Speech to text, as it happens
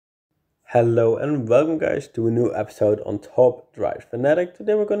Hello and welcome guys to a new episode on Top Drives Fanatic.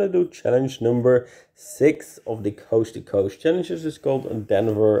 Today we're gonna do challenge number 6 of the Coast to Coast challenges. It's called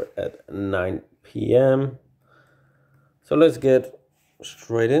Denver at 9 p.m. So let's get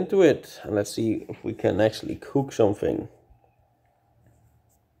straight into it and let's see if we can actually cook something.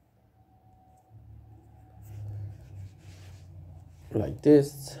 Like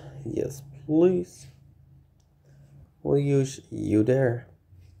this. Yes, please. We'll use you there.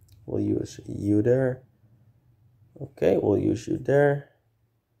 We'll use you there. Okay, we'll use you there.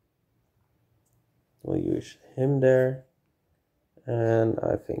 We'll use him there. And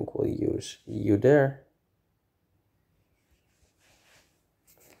I think we'll use you there.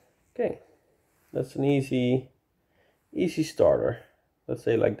 Okay, that's an easy starter. Let's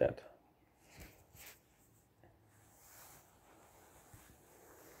say like that.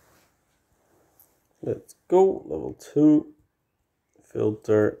 Let's go, level 2.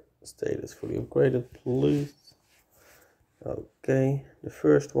 Filter, status fully upgraded, please. Okay, the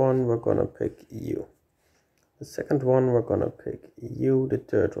first one we're gonna pick you. The second one we're gonna pick you. The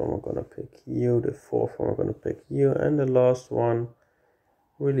third one we're gonna pick you. The fourth one we're gonna pick you. And the last one,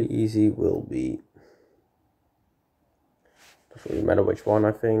 really easy, will be, doesn't really matter which one,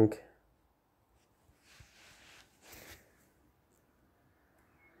 I think.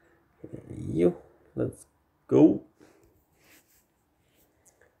 You, let's go.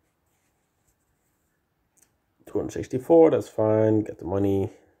 264, that's fine. Get the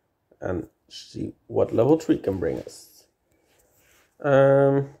money and see what level 3 can bring us.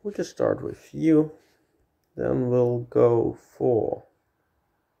 We can start with you. Then we'll go for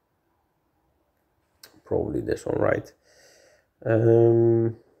probably this one, right?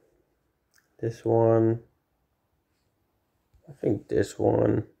 This one. I think this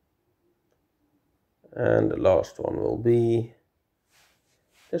one. And the last one will be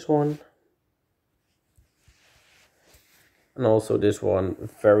this one. And also this one,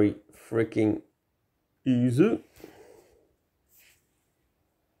 very freaking easy.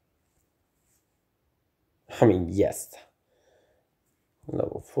 I mean, yes.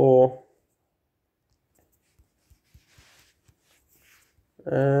 Level 4.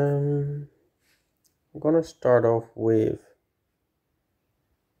 I'm gonna start off with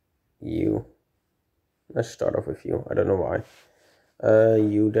you. Let's start off with you. I don't know why.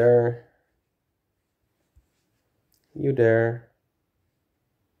 You there. You there.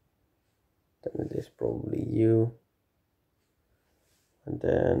 Then it is probably you. And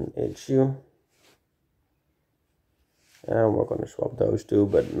then it's you. And we're gonna swap those two,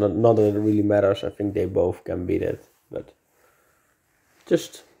 but not that it really matters. I think they both can beat it, but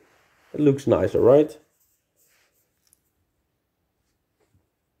just it looks nicer, right?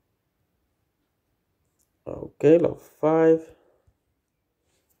 Okay, level 5.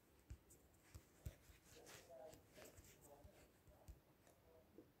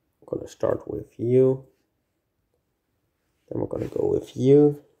 I'm gonna start with you. Then we're gonna go with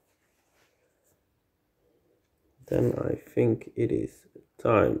you. Then I think it is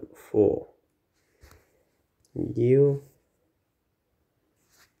time for you.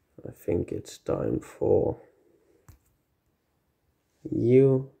 I think it's time for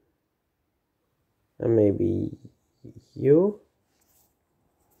you. And maybe you.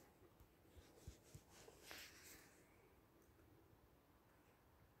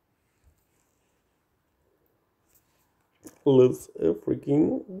 Let's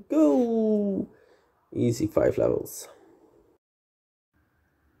freaking go. Easy 5 levels.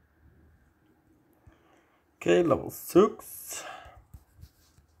 Okay, level 6.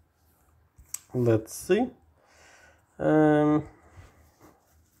 Let's see. I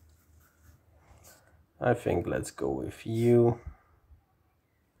think let's go with you.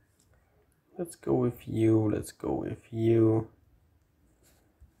 Let's go with you. Let's go with you.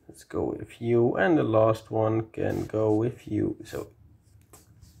 Let's go with you. And the last one can go with you. So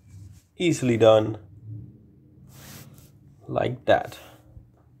easily done. Like that.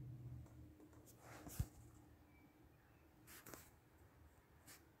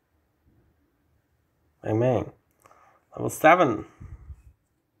 My man. Level 7.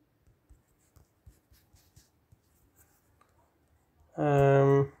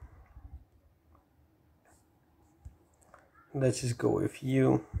 Let's just go with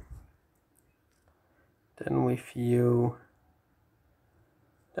you. Then with you.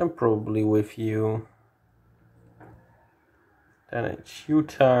 Then probably with you. Then it's you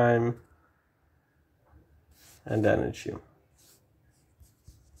time. And then it's you.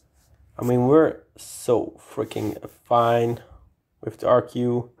 I mean, we're so freaking fine with the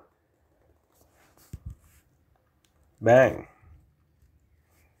RQ. Bang.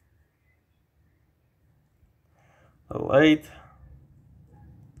 level 8.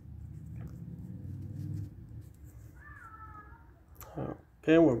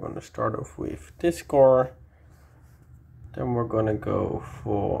 Okay, we're going to start off with this car. Then we're going to go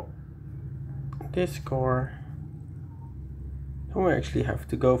for this car. Then we actually have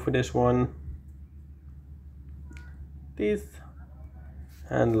to go for this one. This.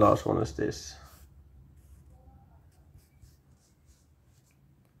 And the last one is this.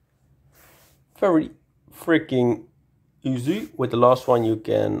 Very freaking easy. With the last one you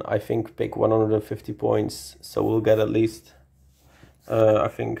can, I think, pick 150 points. So we'll get at least, I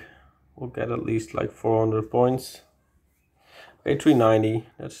think we'll get at least like 400 points. Okay, 390,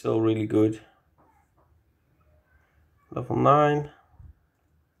 that's still really good. Level 9.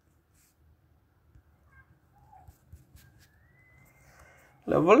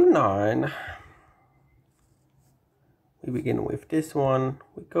 Level 9. We begin with this one,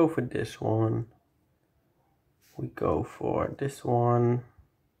 we go for this one, we go for this one,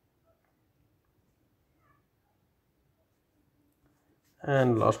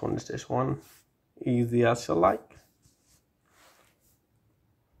 and the last one is this one. Easy as you like.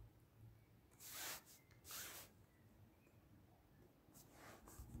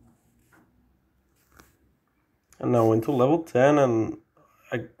 And now into level 10, and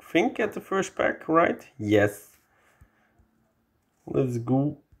I think at the first pack, right? Yes. Let's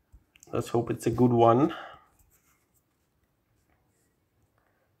go. Let's hope it's a good one.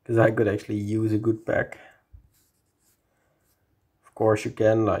 Because I could actually use a good pack. Of course you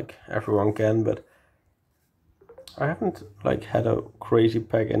can, like everyone can, but I haven't like had a crazy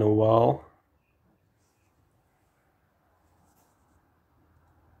pack in a while.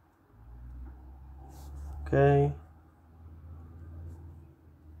 Okay.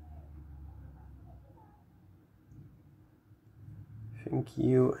 I think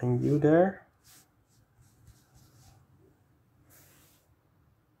you and you there.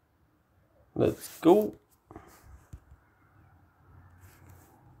 Let's go.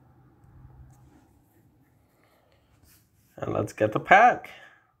 And let's get the pack.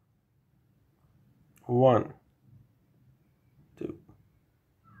 1, 2,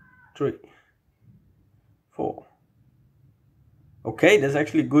 3, 4. Okay, that's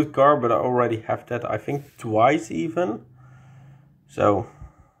actually a good car, but I already have that, I think, twice even. So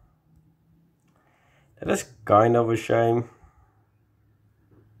that is kind of a shame.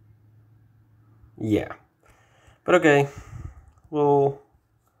 Yeah. But okay, we'll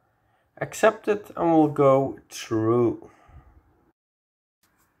accept it and we'll go through.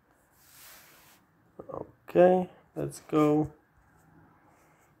 Okay, let's go.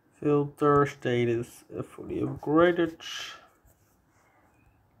 Filter status fully upgraded.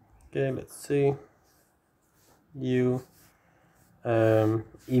 Okay, let's see. You.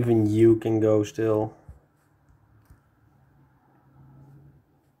 Even you can go still.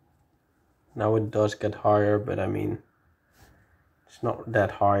 Now it does get higher, but I mean, it's not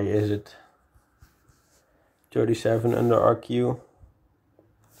that high, is it? 37 under RQ.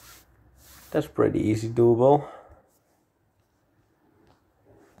 That's pretty easy doable.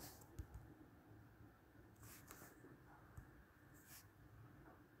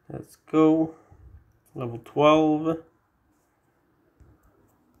 Let's go. Level 12.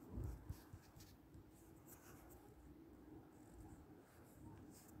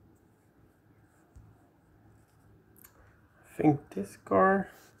 I think this car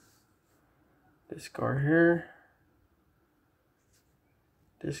here,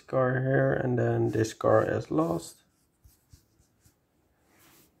 this car here, and then this car is lost.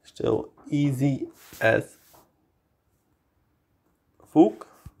 Still easy as fuck.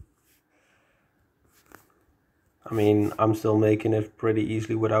 I mean, I'm still making it pretty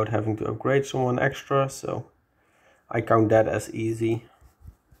easily without having to upgrade someone extra, so I count that as easy.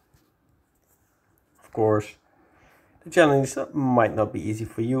 Of course, the challenge might not be easy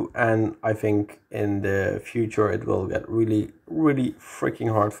for you, and I think in the future it will get really, really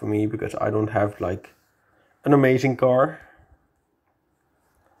freaking hard for me because I don't have like an amazing car.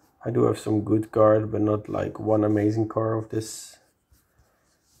 I do have some good cars, but not like one amazing car of this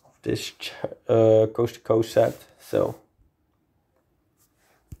coast to coast set. So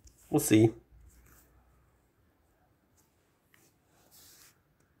we'll see.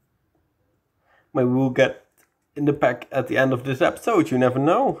 Maybe we'll get in the pack at the end of this episode, you never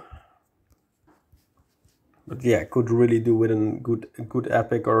know. But yeah, could really do with a good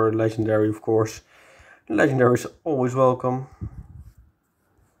epic or legendary, of course. Legendary is always welcome.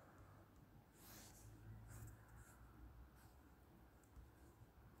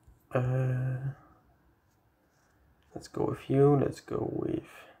 Let's go with you. Let's go with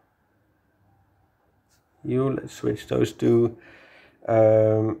you. Let's switch those two.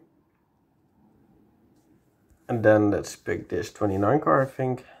 And then let's pick this 29 car, I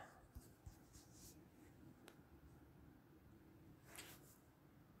think.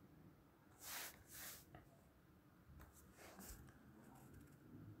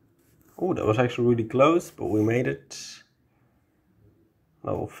 Oh, that was actually really close, but we made it.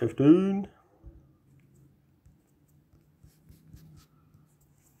 Level 15.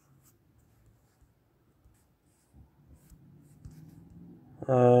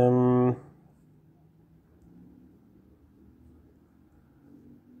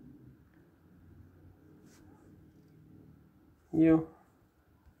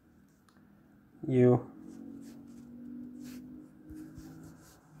 You.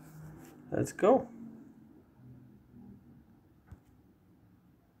 Let's go.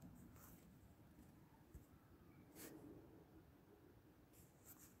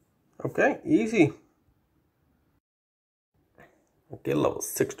 Okay, easy. Okay, level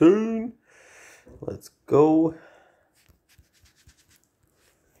 16. Let's go.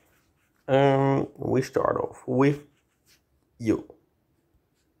 We start off with you.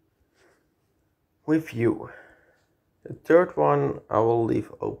 With you. The third one I will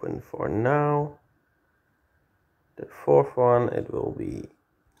leave open for now. The fourth one, it will be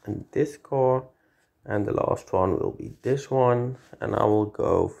this car. And the last one will be this one. And I will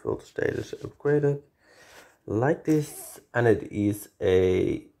go filter status upgraded. Like this. And it is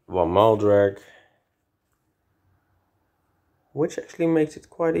a 1 mile drag. Which actually makes it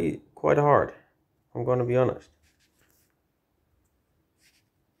quite hard. I'm gonna be honest.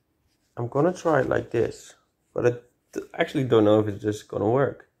 I'm gonna try it like this. But I actually don't know if it's just gonna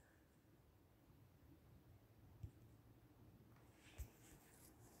work.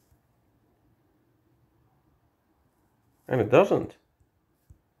 And it doesn't.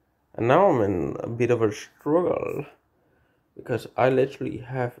 And now I'm in a bit of a struggle. Because I literally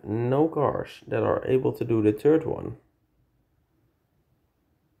have no cars that are able to do the third one.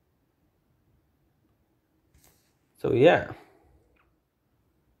 So yeah.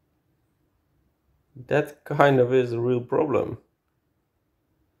 That kind of is a real problem.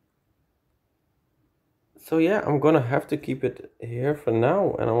 So yeah, I'm gonna have to keep it here for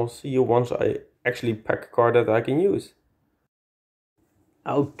now. And I will see you once I actually pack a car that I can use.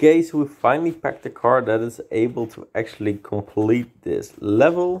 Okay, so we finally packed a car that is able to actually complete this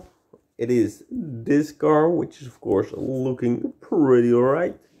level. It is this car, which is of course looking pretty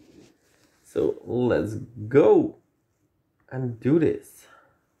alright. So let's go and do this.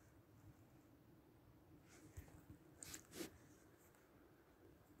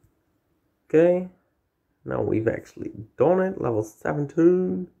 Okay, now we've actually done it, level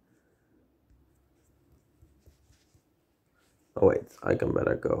 17. Oh wait, I can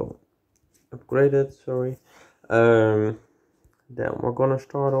better go upgrade it, sorry. Then we're gonna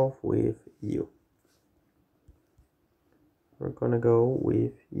start off with you. We're gonna go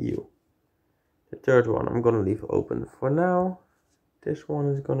with you. The third one I'm gonna leave open for now. This one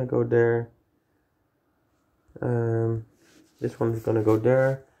is gonna go there. This one is gonna go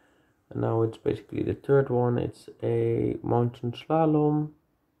there. And now it's basically the third one. It's a mountain slalom.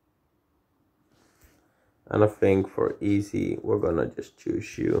 And I think for easy, we're gonna just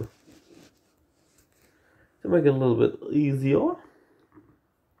choose you. To make it a little bit easier.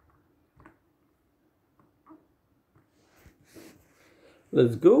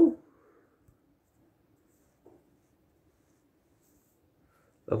 Let's go.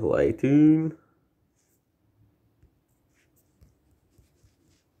 Level 18.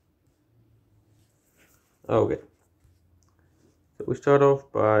 Okay. So we start off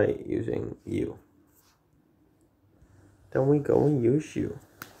by using you. Then we go and use you.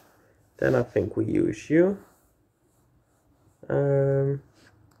 Then I think we use you. The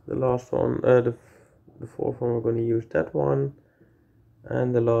last one, the fourth one, we're going to use that one.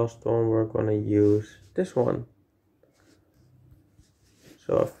 And the last one, we're going to use this one.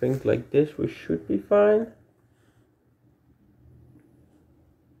 So I think like this, we should be fine.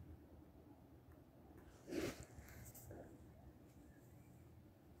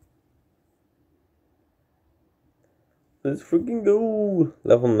 Let's freaking go!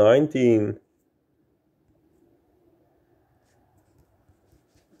 Level 19.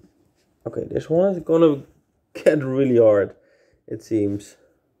 Okay, this one is gonna get really hard, it seems.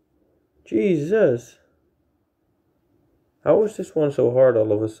 Jesus! How is this one so hard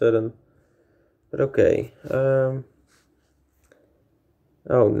all of a sudden? But okay, oh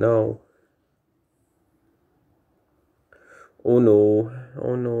no. Oh no,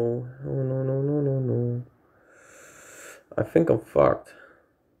 oh no, oh no, no, no, no, no. I think I'm fucked.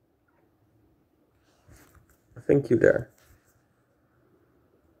 Thank you there.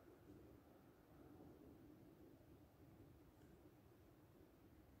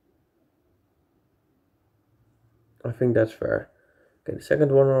 I think that's fair. Okay, the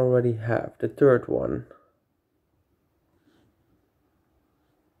second one I already have. The third one.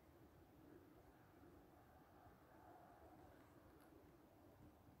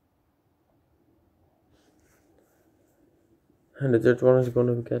 And the third one is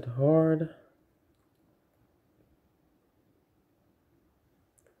gonna get hard.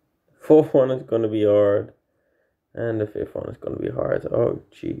 Fourth one is gonna be hard. And the fifth one is gonna be hard. Oh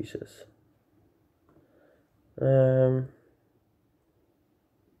Jesus. So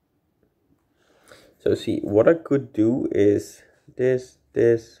see, what I could do is this.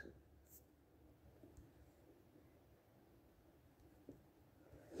 This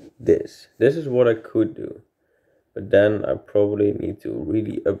is what I could do. But then I probably need to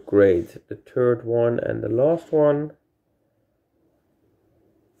really upgrade the third one and the last one.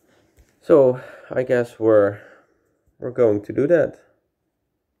 So I guess we're going to do that.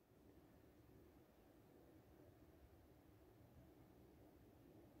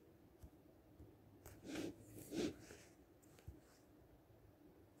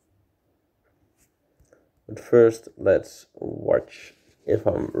 But first, let's watch if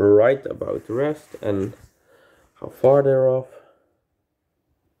I'm right about the rest and how far they're off.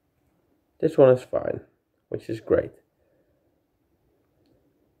 This one is fine, which is great.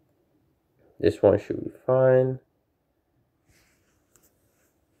 This one should be fine.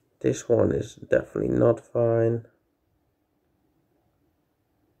 This one is definitely not fine.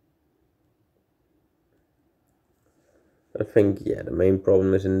 I think, yeah, the main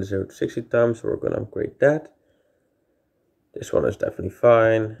problem is in the 0 to 60 time, so we're going to upgrade that. This one is definitely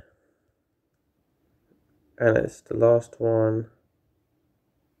fine. And it's the last one.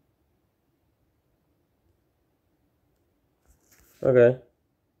 Okay.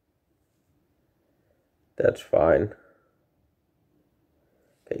 That's fine.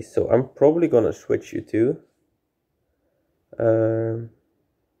 Okay, so I'm probably going to switch you to. I'm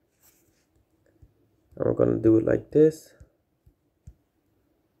going to do it like this.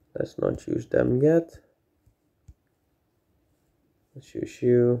 Let's not use them yet. Let's use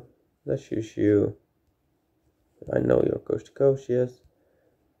you. Let's use you. I know you're coast to coast, yes.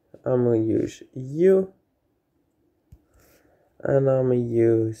 I'm gonna use you. And I'm gonna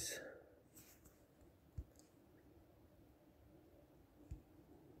use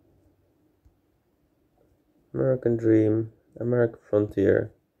American Dream, American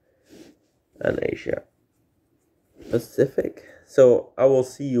Frontier, and Asia Pacific. So I will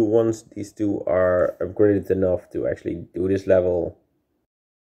see you once these two are upgraded enough to actually do this level.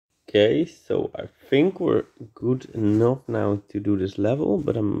 Okay, so I think we're good enough now to do this level,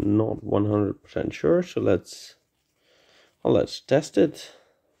 but I'm not 100% sure, so let's test it.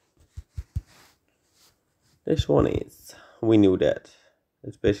 This one is, we knew that.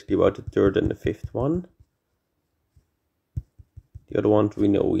 It's basically about the third and the fifth one. The other ones we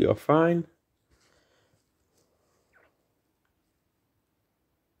know we are fine.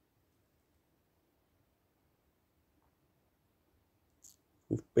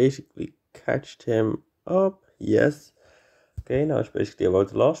 We've basically catched him up, yes. Okay, now it's basically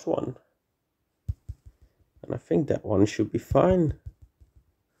about the last one. And I think that one should be fine.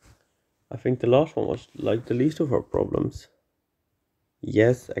 I think the last one was like the least of our problems.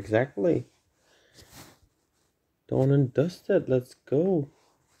 Yes, exactly. Done and dusted, let's go.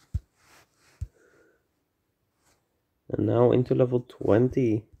 And now into level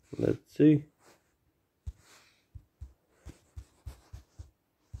 20. Let's see.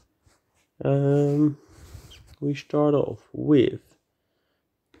 We start off with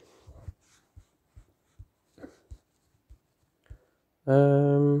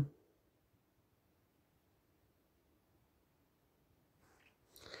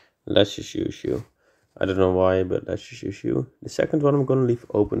let's just use you. I don't know why, but let's just use you. The second one I'm gonna leave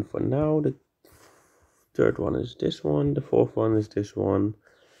open for now. The third one is this one. The fourth one is this one.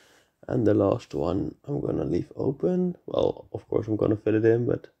 And the last one I'm gonna leave open. Well, of course I'm gonna fill it in,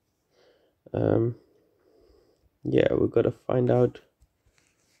 but yeah, we gotta find out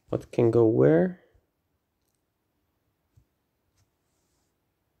what can go where.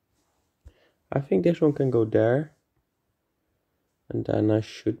 I think this one can go there. And then I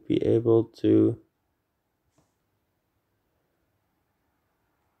should be able to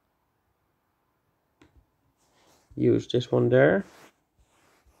use this one there.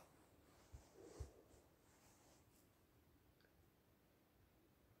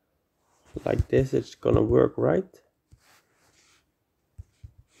 Like this, it's gonna work, right?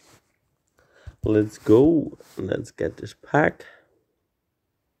 let's go. Let's get this pack.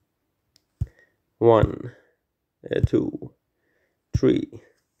 1, 2, 3,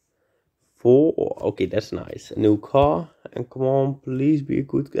 4. Okay, that's nice. A new car. And come on, please be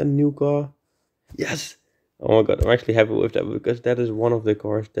a new car. Yes! Oh my god, I'm actually happy with that because that is one of the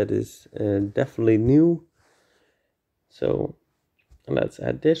cars that is definitely new. So let's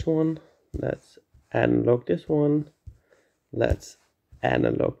add this one. Let's unlock this one. Let's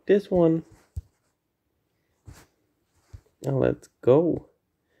unlock this one. And let's go.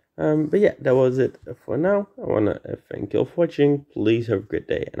 But yeah, that was it for now. I want to thank you all for watching. Please have a good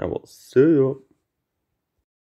day and I will see you.